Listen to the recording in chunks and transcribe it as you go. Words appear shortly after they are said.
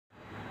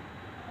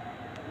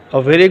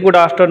A very good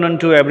afternoon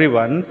to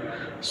everyone.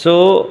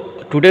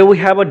 So today we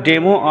have a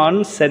demo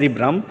on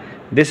cerebrum.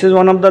 This is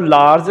one of the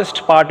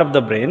largest part of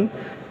the brain.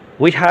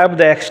 We have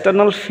the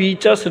external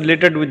features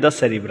related with the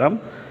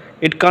cerebrum.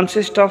 It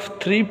consists of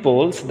three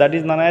poles, that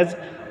is known as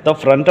the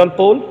frontal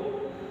pole,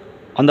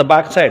 on the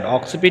back side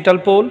occipital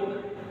pole,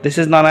 this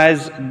is known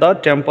as the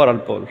temporal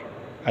pole.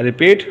 I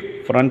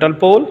repeat, frontal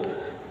pole,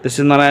 this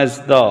is known as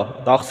the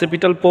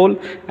occipital pole,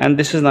 and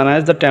this is known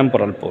as the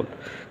temporal pole.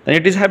 Then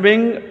it is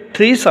having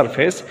three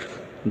surface.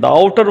 The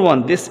outer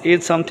one, this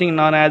is something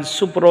known as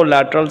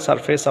superolateral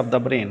surface of the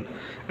brain,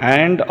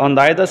 and on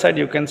the other side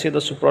you can see the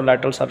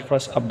superolateral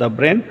surface of the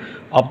brain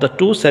of the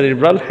two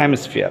cerebral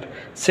hemisphere.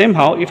 Same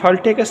how, if I'll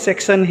take a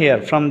section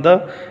here from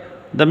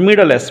the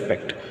middle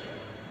aspect,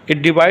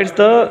 it divides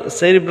the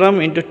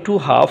cerebrum into two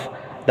half,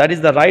 that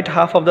is the right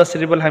half of the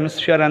cerebral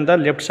hemisphere and the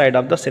left side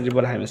of the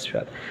cerebral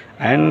hemisphere.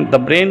 And the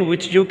brain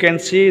which you can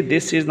see,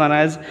 this is known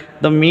as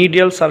the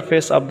medial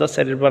surface of the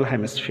cerebral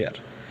hemisphere.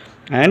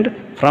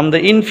 And from the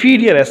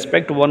inferior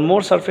aspect, one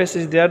more surface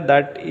is there,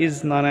 that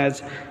is known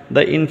as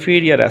the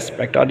inferior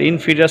aspect or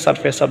inferior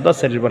surface of the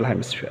cerebral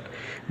hemisphere.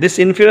 This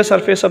inferior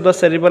surface of the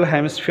cerebral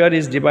hemisphere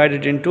is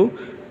divided into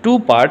two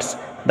parts,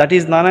 that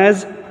is known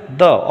as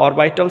the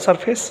orbital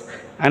surface,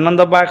 and on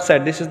the back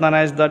side this is known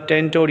as the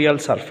tentorial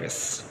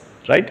surface.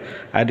 Right?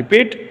 I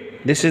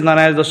repeat, this is known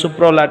as the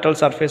superolateral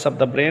surface of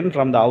the brain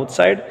from the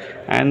outside,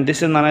 and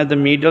this is known as the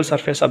medial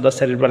surface of the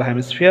cerebral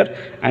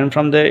hemisphere, and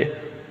from the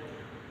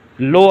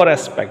lower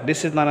aspect,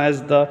 this is known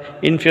as the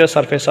inferior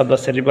surface of the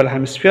cerebral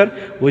hemisphere,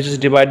 which is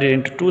divided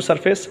into two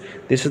surfaces.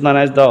 This is known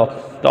as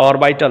the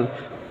orbital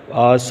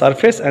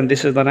surface, and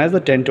this is known as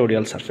the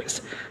tentorial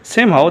surface.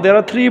 Same how, there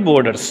are three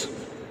borders.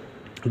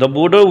 The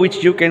border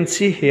which you can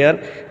see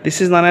here,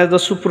 this is known as the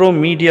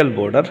supromedial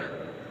border,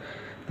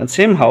 and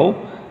same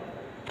how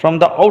from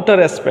the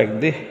outer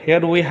aspect, here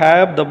we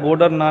have the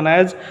border known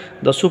as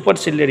the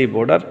superciliary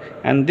border,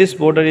 and this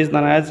border is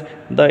known as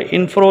the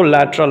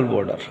infralateral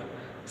border.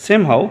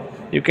 Same how,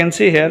 you can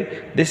see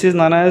here, this is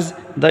known as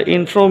the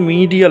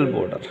inframedial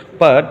border.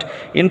 But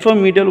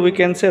inframedial, we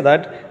can say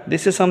that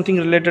this is something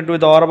related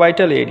with the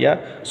orbital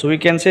area, so we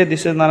can say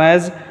this is known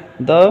as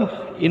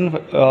the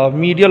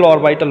medial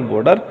orbital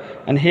border,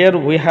 and here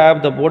we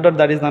have the border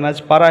that is known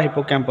as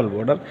parahippocampal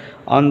border.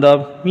 On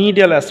the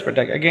medial aspect,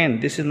 again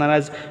this is known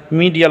as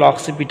medial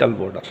occipital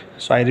border.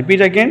 So I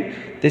repeat again,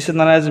 this is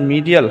known as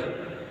medial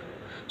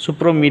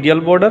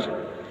supromedial border,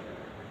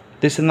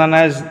 this is known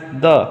as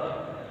the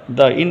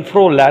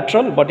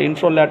infralateral, but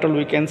infralateral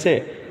we can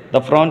say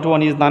the front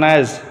one is known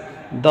as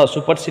the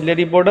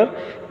superciliary border,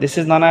 this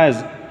is known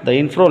as the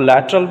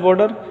infralateral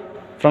border.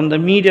 From the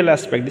medial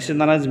aspect, this is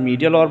known as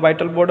medial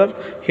orbital border.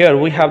 Here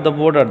we have the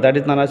border that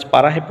is known as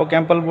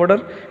parahippocampal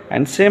border,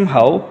 and same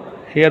how,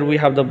 here we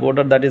have the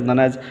border that is known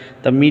as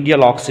the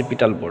medial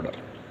occipital border.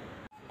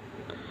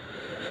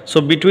 So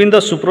between the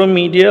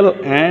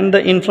supromedial and the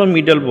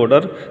inframedial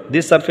border,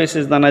 this surface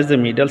is known as the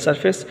medial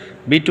surface.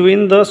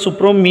 Between the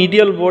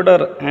supromedial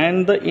border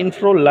and the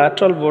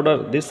infralateral border,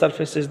 this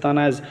surface is known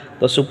as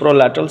the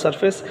superolateral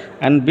surface,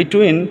 and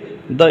between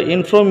the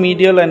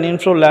inframedial and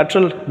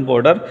infralateral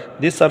border,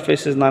 this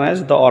surface is known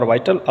as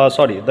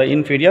the the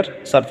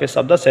inferior surface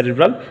of the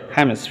cerebral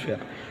hemisphere.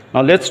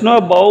 Now let's know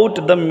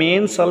about the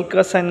main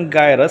sulcus and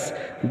gyrus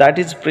that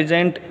is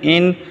present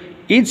in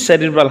each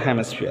cerebral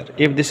hemisphere.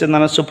 If this is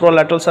known as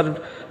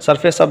superolateral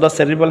surface of the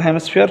cerebral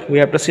hemisphere, we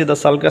have to see the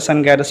sulcus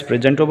and gyrus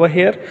present over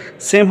here.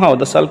 Same how,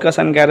 the sulcus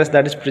and gyrus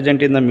that is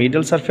present in the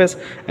medial surface,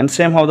 and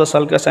same how the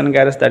sulcus and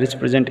gyrus that is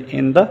present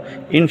in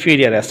the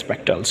inferior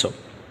aspect also.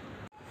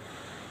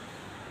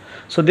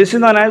 So this is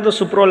known as the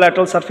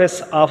superolateral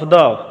surface of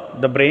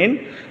the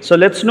brain. So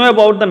let's know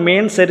about the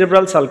main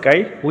cerebral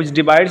sulci, which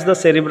divides the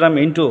cerebrum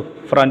into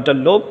frontal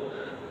lobe,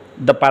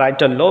 the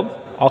parietal lobe,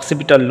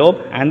 occipital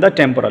lobe, and the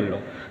temporal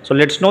lobe. So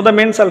let's know the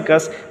main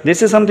sulcus.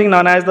 This is something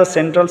known as the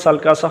central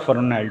sulcus of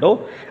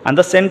Ronaldo, and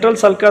the central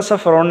sulcus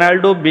of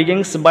Ronaldo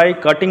begins by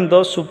cutting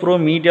the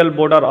supromedial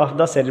border of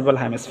the cerebral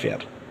hemisphere.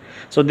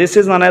 So this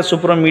is known as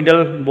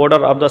supromedial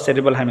border of the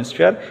cerebral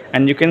hemisphere,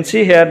 and you can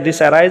see here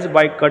this arises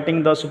by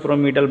cutting the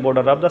supromedial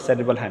border of the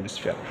cerebral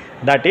hemisphere,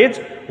 that is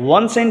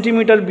 1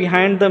 centimeter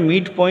behind the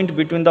midpoint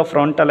between the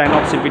frontal and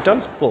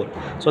occipital pole.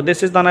 So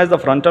this is known as the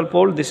frontal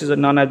pole, this is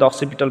known as the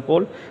occipital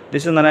pole,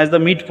 this is known as the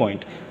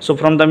midpoint. So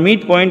from the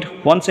midpoint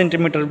 1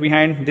 centimeter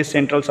behind, this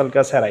central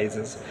sulcus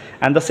arises,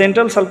 and the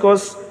central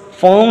sulcus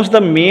forms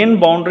the main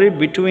boundary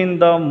between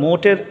the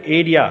motor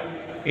area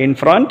in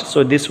front.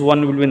 So this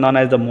one will be known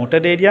as the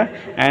motor area,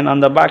 and on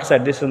the back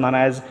side this is known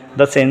as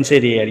the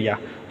sensory area.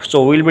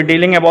 So we will be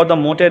dealing about the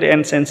motor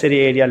and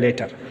sensory area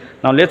later.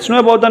 Now let's know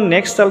about the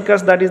next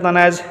sulcus, that is known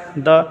as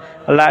the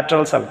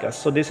lateral sulcus.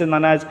 So this is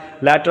known as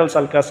lateral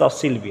sulcus of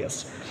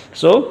Sylvius.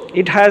 So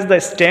it has the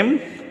stem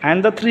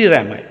and the three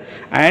rami,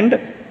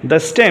 and the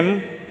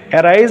stem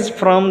arise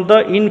from the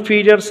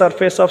inferior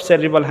surface of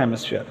cerebral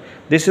hemisphere.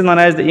 This is known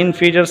as the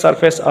inferior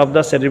surface of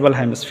the cerebral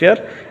hemisphere,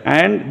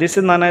 and this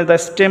is known as the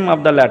stem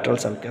of the lateral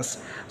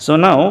sulcus. So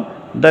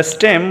now the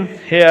stem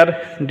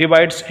here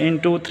divides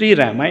into three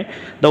rami.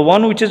 The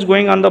one which is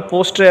going on the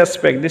posterior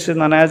aspect, this is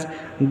known as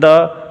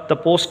the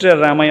posterior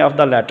rami of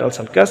the lateral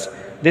sulcus.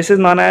 This is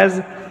known as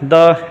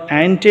the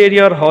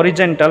anterior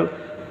horizontal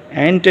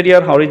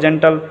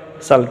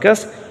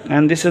sulcus,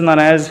 and this is known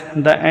as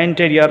the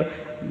anterior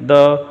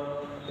the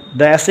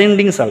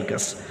ascending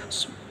sulcus.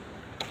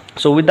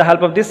 So with the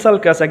help of this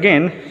sulcus,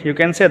 again you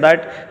can say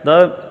that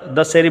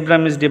the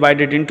cerebrum is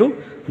divided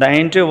into the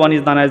anterior one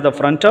is known as the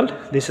frontal,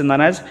 this is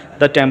known as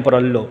the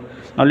temporal lobe.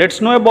 Now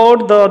let's know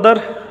about the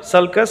other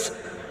sulcus,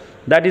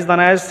 that is known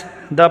as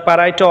the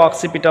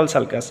parieto-occipital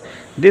sulcus.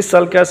 This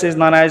sulcus is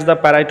known as the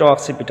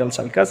parieto-occipital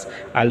sulcus.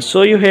 I'll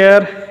show you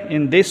here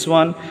in this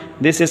one.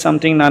 This is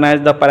something known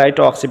as the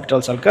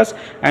parieto-occipital sulcus,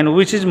 and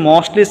which is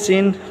mostly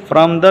seen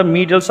from the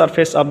medial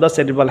surface of the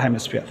cerebral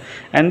hemisphere.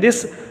 And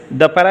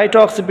the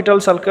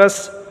parieto-occipital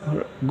sulcus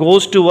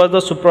goes towards the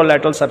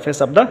superolateral surface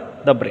of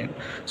the brain.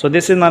 So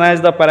this is known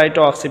as the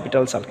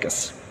parieto-occipital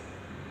sulcus.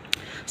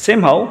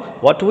 Somehow,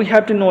 what we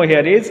have to know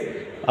here is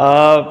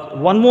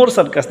one more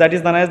sulcus, that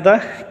is known as the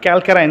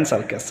calcarine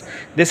sulcus.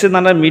 This is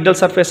known as medial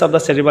surface of the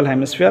cerebral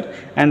hemisphere,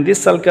 and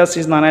this sulcus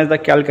is known as the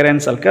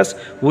calcarine sulcus,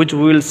 which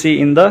we will see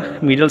in the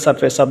medial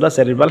surface of the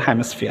cerebral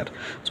hemisphere.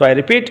 So I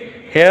repeat,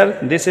 here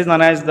this is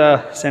known as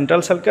the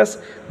central sulcus,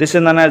 this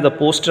is known as the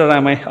posterior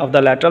rami of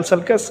the lateral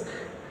sulcus,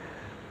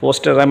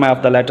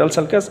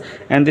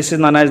 and this is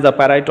known as the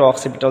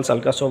parieto-occipital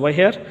sulcus over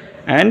here.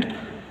 And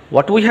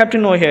what we have to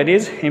know here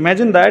is,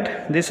 imagine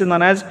that this is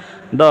known as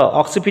the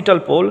occipital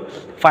pole.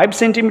 5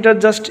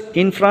 centimeters just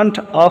in front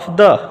of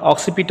the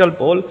occipital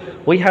pole,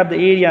 we have the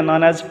area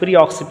known as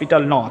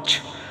preoccipital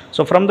notch.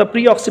 So from the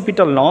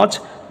preoccipital notch,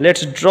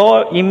 let's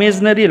draw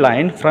imaginary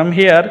line from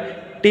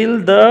here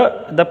till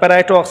the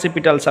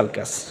parieto-occipital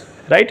sulcus,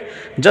 right?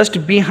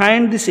 Just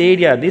behind this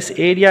area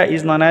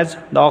is known as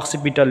the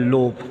occipital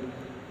lobe,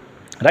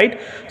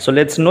 right? So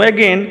let's know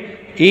again,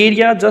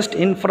 area just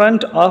in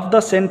front of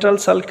the central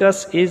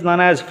sulcus is known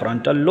as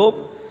frontal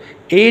lobe.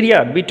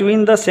 Area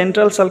between the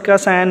central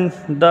sulcus and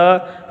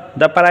the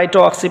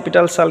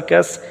parieto-occipital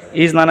sulcus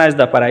is known as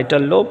the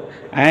parietal lobe,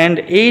 and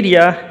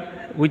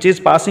area which is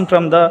passing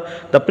from the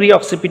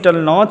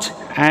preoccipital notch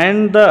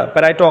and the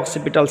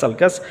parieto-occipital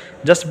sulcus,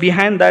 just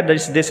behind that,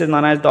 this is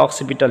known as the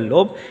occipital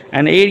lobe,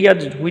 and area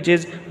which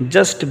is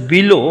just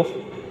below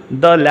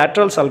the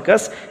lateral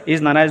sulcus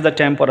is known as the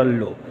temporal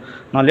lobe.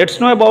 Now let's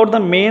know about the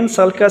main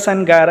sulcus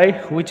and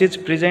gyri, which is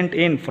present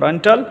in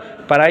frontal,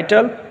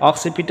 parietal,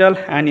 occipital,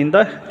 and in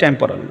the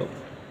temporal lobe.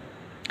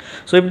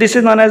 So if this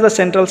is known as the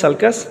central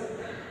sulcus,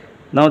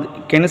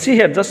 now can you see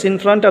here, just in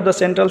front of the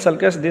central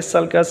sulcus, this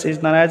sulcus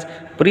is known as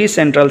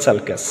precentral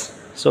sulcus.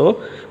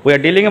 So we are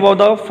dealing about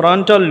the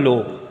frontal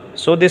lobe.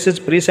 So this is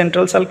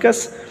precentral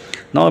sulcus.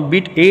 Now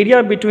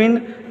area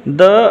between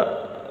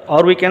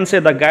or we can say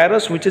the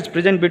gyrus which is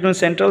present between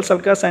central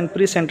sulcus and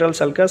precentral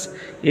sulcus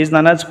is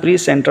known as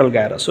precentral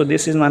gyrus. So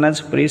this is known as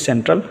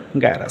precentral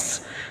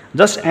gyrus.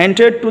 Just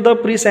anterior to the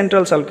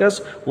precentral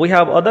sulcus, we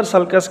have other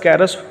sulcus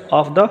gyrus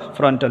of the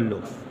frontal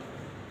lobe.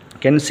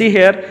 Can you see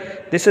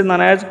here, this is known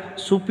as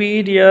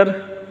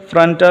superior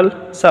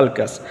frontal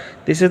sulcus.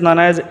 This is known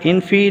as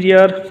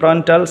inferior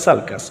frontal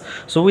sulcus.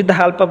 So with the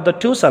help of the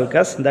two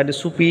sulcus, that is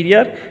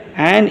superior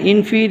and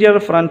inferior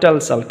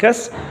frontal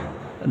sulcus,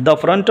 the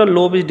frontal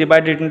lobe is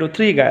divided into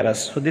 3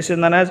 gyrus. So this is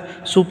known as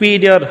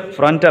superior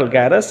frontal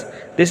gyrus,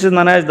 this is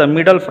known as the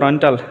middle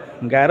frontal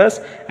gyrus,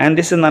 and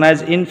this is known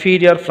as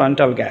inferior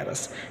frontal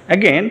gyrus.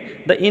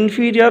 Again, the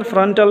inferior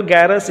frontal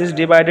gyrus is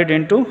divided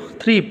into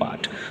 3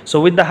 parts. So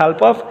with the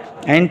help of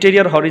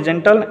anterior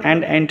horizontal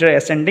and anterior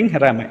ascending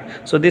rami.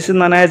 So this is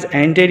known as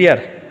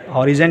anterior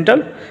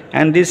horizontal,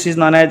 and this is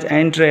known as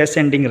anterior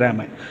ascending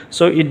rami.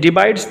 So it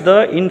divides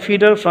the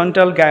inferior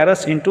frontal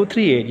gyrus into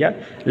 3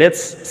 areas.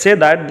 Let's say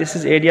that this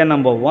is area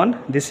number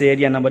 1, this is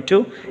area number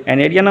 2,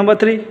 and area number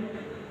 3,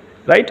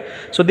 right?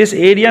 So this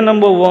area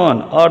number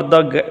 1, or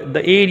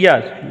the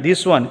area,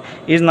 this one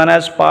is known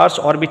as pars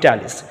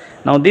orbitalis.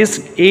 Now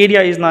this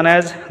area is known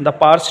as the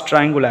pars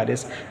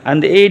triangularis,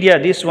 and the area,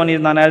 this one,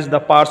 is known as the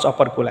pars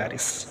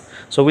opercularis.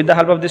 So with the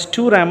help of these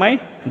 2 rami,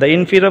 the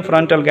inferior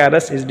frontal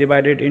gyrus is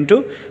divided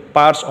into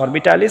pars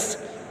orbitalis,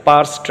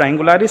 pars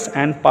triangularis,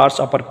 and pars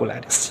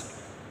opercularis.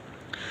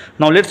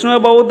 Now let's know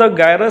about the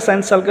gyrus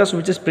and sulcus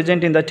which is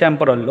present in the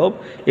temporal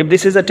lobe. If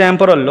this is a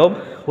temporal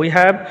lobe, we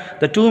have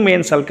the 2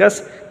 main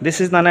sulcus. This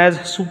is known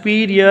as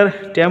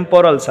superior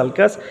temporal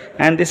sulcus,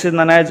 and this is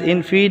known as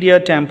inferior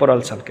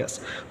temporal sulcus,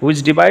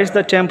 which divides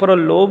the temporal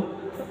lobe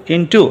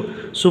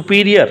into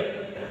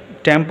superior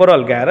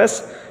temporal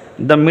gyrus,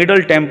 the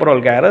middle temporal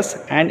gyrus,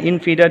 and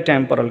inferior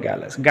temporal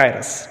gyrus,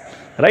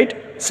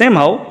 right?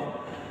 Somehow,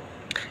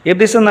 if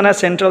this is known as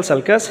central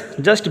sulcus,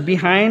 just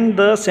behind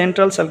the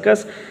central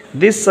sulcus,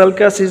 this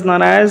sulcus is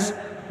known as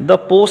the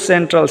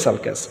postcentral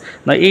sulcus.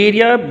 The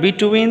area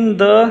between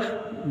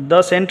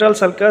the central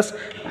sulcus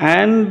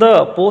and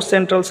the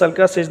postcentral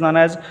sulcus is known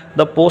as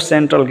the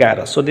postcentral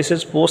gyrus. So this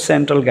is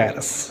postcentral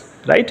gyrus,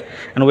 right?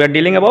 And we are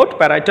dealing about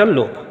parietal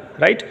lobe.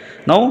 right?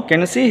 Now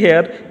can you see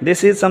here,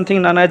 this is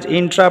something known as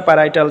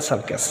intraparietal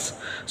sulcus.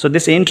 So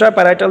this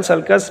intraparietal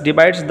sulcus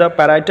divides the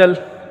parietal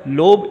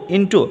lobe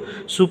into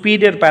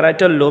superior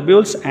parietal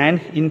lobules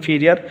and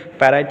inferior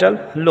parietal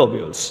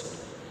lobules.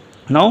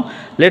 Now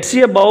let's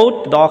see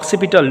about the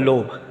occipital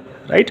lobe,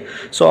 right?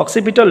 So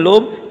occipital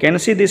lobe, can you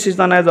see this is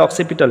known as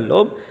occipital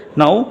lobe.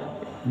 Now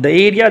the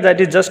area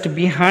that is just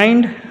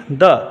behind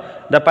the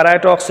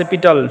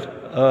parieto-occipital,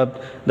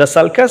 the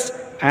sulcus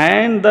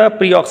and the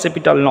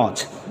preoccipital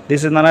notch,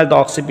 this is known as the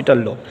occipital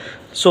lobe.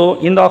 So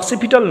in the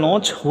occipital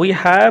notch we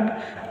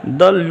have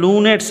the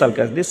lunate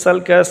sulcus. This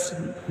sulcus,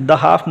 the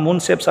half moon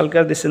shaped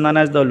sulcus, this is known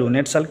as the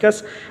lunate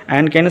sulcus.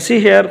 And can you see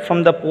here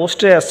from the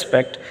posterior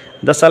aspect,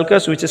 the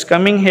sulcus which is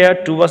coming here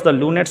towards the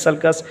lunate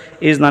sulcus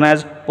is known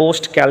as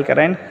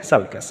post-calcarine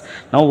sulcus.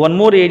 Now one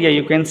more area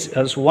you can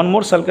one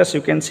more sulcus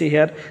you can see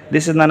here,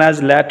 this is known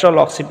as lateral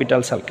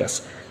occipital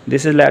sulcus.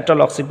 This is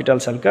lateral occipital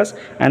sulcus,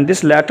 and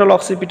this lateral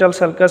occipital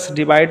sulcus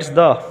divides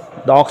the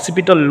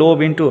occipital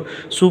lobe into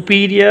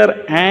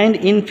superior and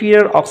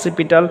inferior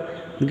occipital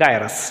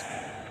gyrus.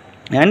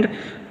 And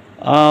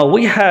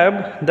we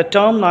have the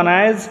term known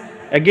as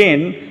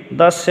again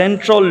the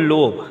central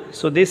lobe.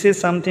 So this is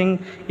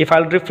something, if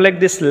I'll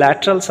reflect this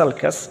lateral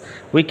sulcus,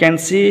 we can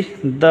see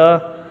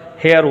the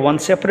here one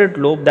separate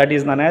lobe that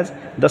is known as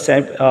the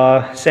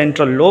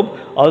central lobe,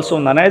 also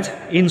known as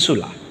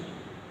insula.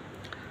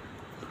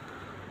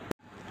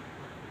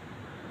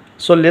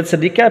 So let's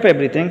recap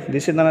everything.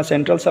 This is known as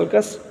central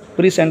sulcus,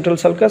 precentral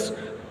sulcus,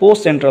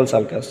 post-central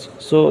sulcus.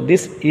 So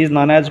this is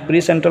known as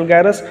precentral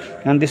gyrus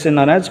and this is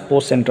known as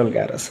post-central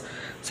gyrus.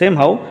 Same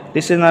how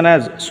this is known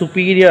as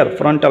superior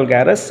frontal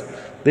gyrus,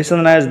 this is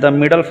known as the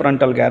middle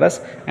frontal gyrus,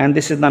 and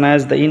this is known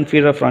as the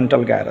inferior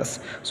frontal gyrus.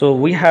 So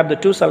we have the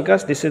two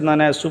sulcus. This is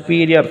known as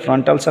superior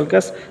frontal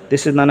sulcus,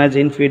 this is known as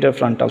inferior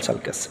frontal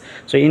sulcus.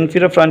 So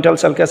inferior frontal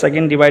sulcus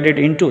again divided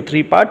into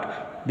three parts.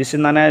 This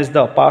is known as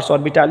the pars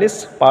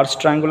orbitalis, pars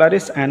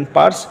triangularis and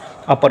pars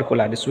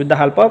opercularis with the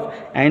help of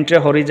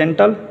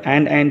anterohorizontal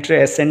and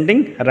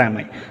anteroascending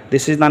rami.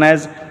 This is known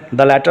as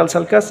the lateral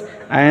sulcus,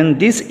 and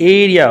this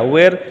area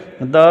where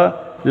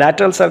the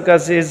lateral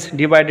sulcus is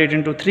divided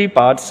into three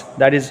parts,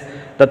 that is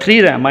the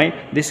three rami,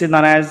 this is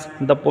known as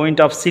the point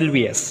of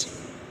Sylvius.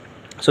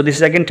 So this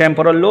is again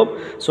temporal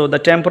lobe. So the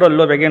temporal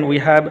lobe, again we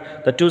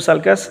have the two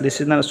sulcus.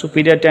 This is the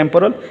superior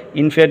temporal,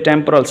 inferior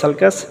temporal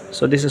sulcus.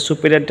 So this is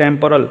superior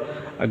temporal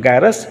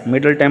gyrus,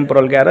 middle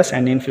temporal gyrus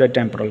and inferior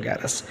temporal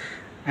gyrus.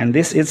 And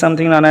this is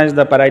something known as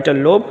the parietal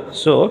lobe.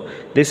 So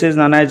this is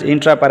known as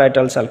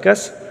intraparietal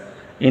sulcus,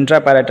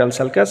 intraparietal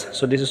sulcus.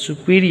 So this is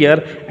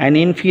superior and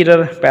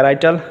inferior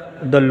parietal,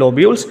 the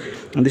lobules.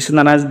 And this is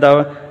known as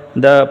the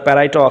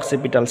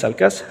parieto-occipital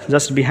sulcus.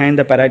 Just behind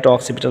the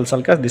parieto-occipital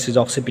sulcus, this is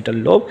occipital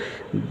lobe.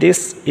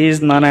 This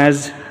is known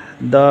as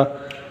the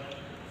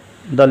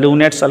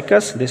lunate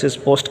sulcus. This is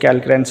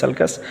post-calcarine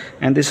sulcus,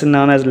 and this is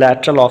known as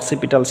lateral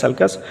occipital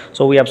sulcus.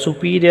 So we have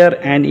superior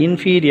and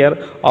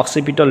inferior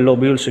occipital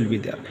lobules will be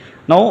there.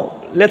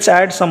 Now let's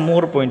add some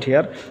more point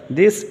here.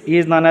 This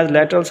is known as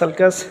lateral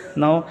sulcus.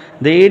 Now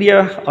the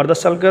area or the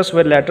sulcus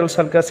where lateral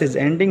sulcus is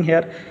ending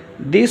here,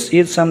 this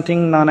is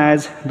something known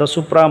as the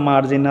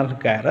supramarginal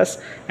gyrus,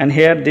 and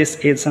here this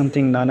is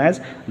something known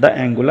as the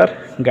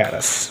angular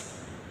gyrus.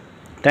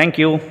 Thank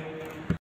you.